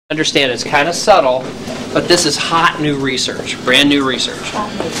Understand it's kind of subtle, but this is hot new research, brand new research.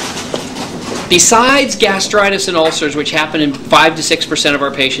 Besides gastritis and ulcers, which happen in 5 to 6% of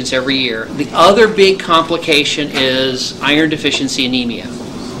our patients every year, the other big complication is iron deficiency anemia.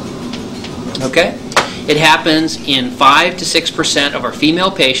 Okay? It happens in 5 to 6% of our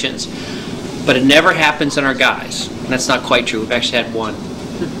female patients, but it never happens in our guys. And that's not quite true. We've actually had one.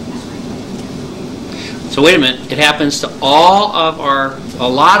 So wait a minute, it happens to a lot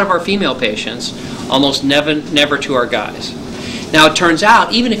of our female patients, almost never to our guys. Now it turns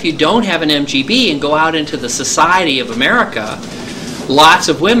out, even if you don't have an MGB and go out into the Society of America, lots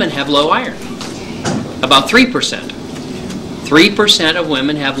of women have low iron. About 3%. 3% of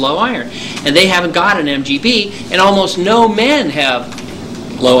women have low iron. And they haven't got an MGB, and almost no men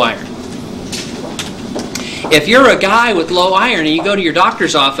have low iron. If you're a guy with low iron and you go to your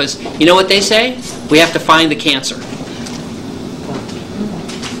doctor's office, you know what they say? We have to find the cancer.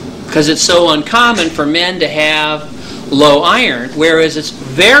 Because it's so uncommon for men to have low iron, whereas it's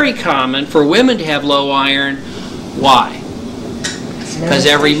very common for women to have low iron. Why? Because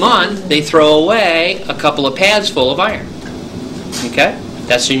every month they throw away a couple of pads full of iron. Okay?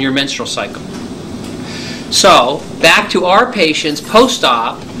 That's in your menstrual cycle. So, back to our patients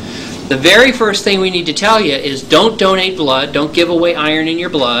post-op, the very first thing we need to tell you is don't donate blood, don't give away iron in your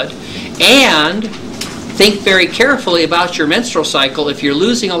blood, and think very carefully about your menstrual cycle. If you're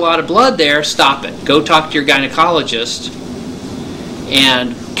losing a lot of blood there, stop it. Go talk to your gynecologist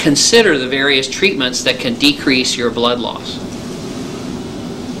and consider the various treatments that can decrease your blood loss.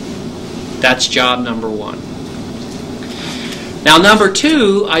 That's job number one. Now, number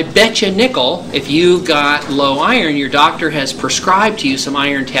two, I bet you a nickel, if you've got low iron, your doctor has prescribed to you some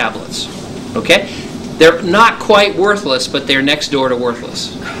iron tablets. Okay? They're not quite worthless, but they're next door to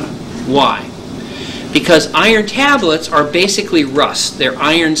worthless. Why? Because iron tablets are basically rust. They're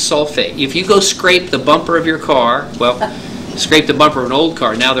iron sulfate. If you go scrape the bumper of your car, well, scrape the bumper of an old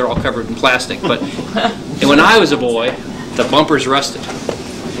car, now they're all covered in plastic, but when I was a boy, the bumper's rusted.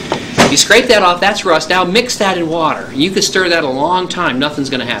 You scrape that off, that's rust. Now mix that in water. You could stir that a long time, nothing's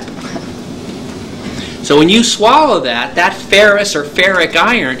going to happen. So when you swallow that, that ferrous or ferric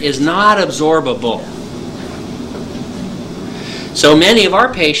iron is not absorbable. So many of our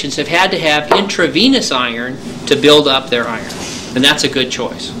patients have had to have intravenous iron to build up their iron. And that's a good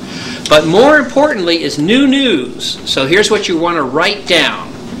choice. But more importantly is new news. So here's what you want to write down.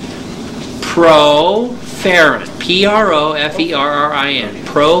 Proferrin. P-R-O-F-E-R-R-I-N.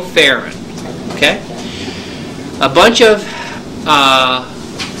 Proferrin. Okay? A bunch of, I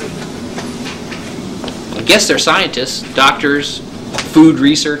guess they're scientists, doctors, food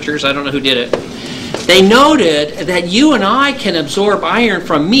researchers, I don't know who did it. They noted that you and I can absorb iron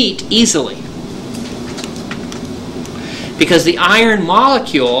from meat easily. Because the iron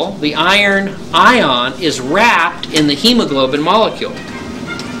molecule, the iron ion, is wrapped in the hemoglobin molecule.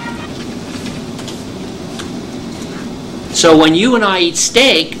 So when you and I eat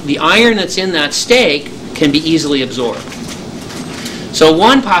steak, the iron that's in that steak can be easily absorbed. So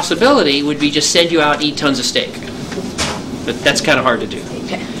one possibility would be just send you out and eat tons of steak. But that's kind of hard to do.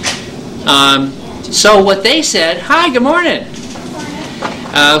 So what they said, hi, good morning.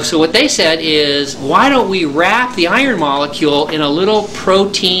 So what they said is, why don't we wrap the iron molecule in a little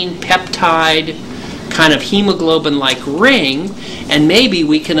protein peptide kind of hemoglobin-like ring, and maybe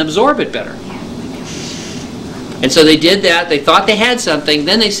we can absorb it better. And so they did that. They thought they had something.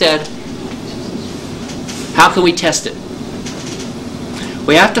 Then they said, how can we test it?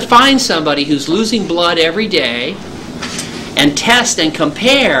 We have to find somebody who's losing blood every day and test and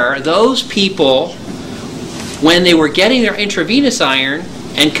compare those people when they were getting their intravenous iron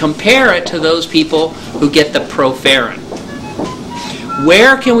and compare it to those people who get the proferrin.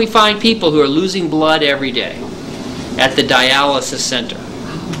 Where can we find people who are losing blood every day? At the dialysis center.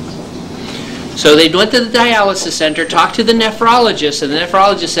 So they went to the dialysis center, talked to the nephrologist, and the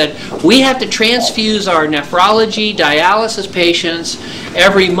nephrologist said, we have to transfuse our nephrology dialysis patients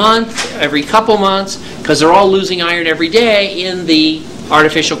every month, every couple months, because they're all losing iron every day in the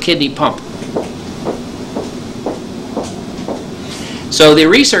artificial kidney pump. So the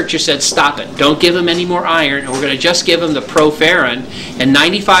researcher said, stop it. Don't give them any more iron, and we're going to just give them the proferrin, and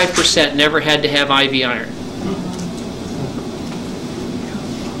 95% never had to have IV iron.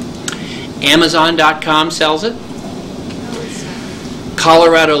 Amazon.com sells it.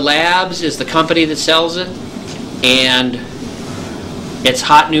 Colorado Labs is the company that sells it. And it's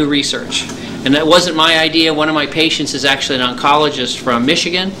hot new research. And that wasn't my idea. One of my patients is actually an oncologist from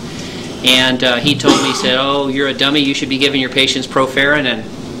Michigan. And he told me, he said, oh, you're a dummy. You should be giving your patients proferrin. And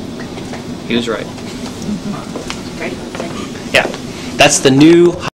he was right. Great. Yeah. That's the new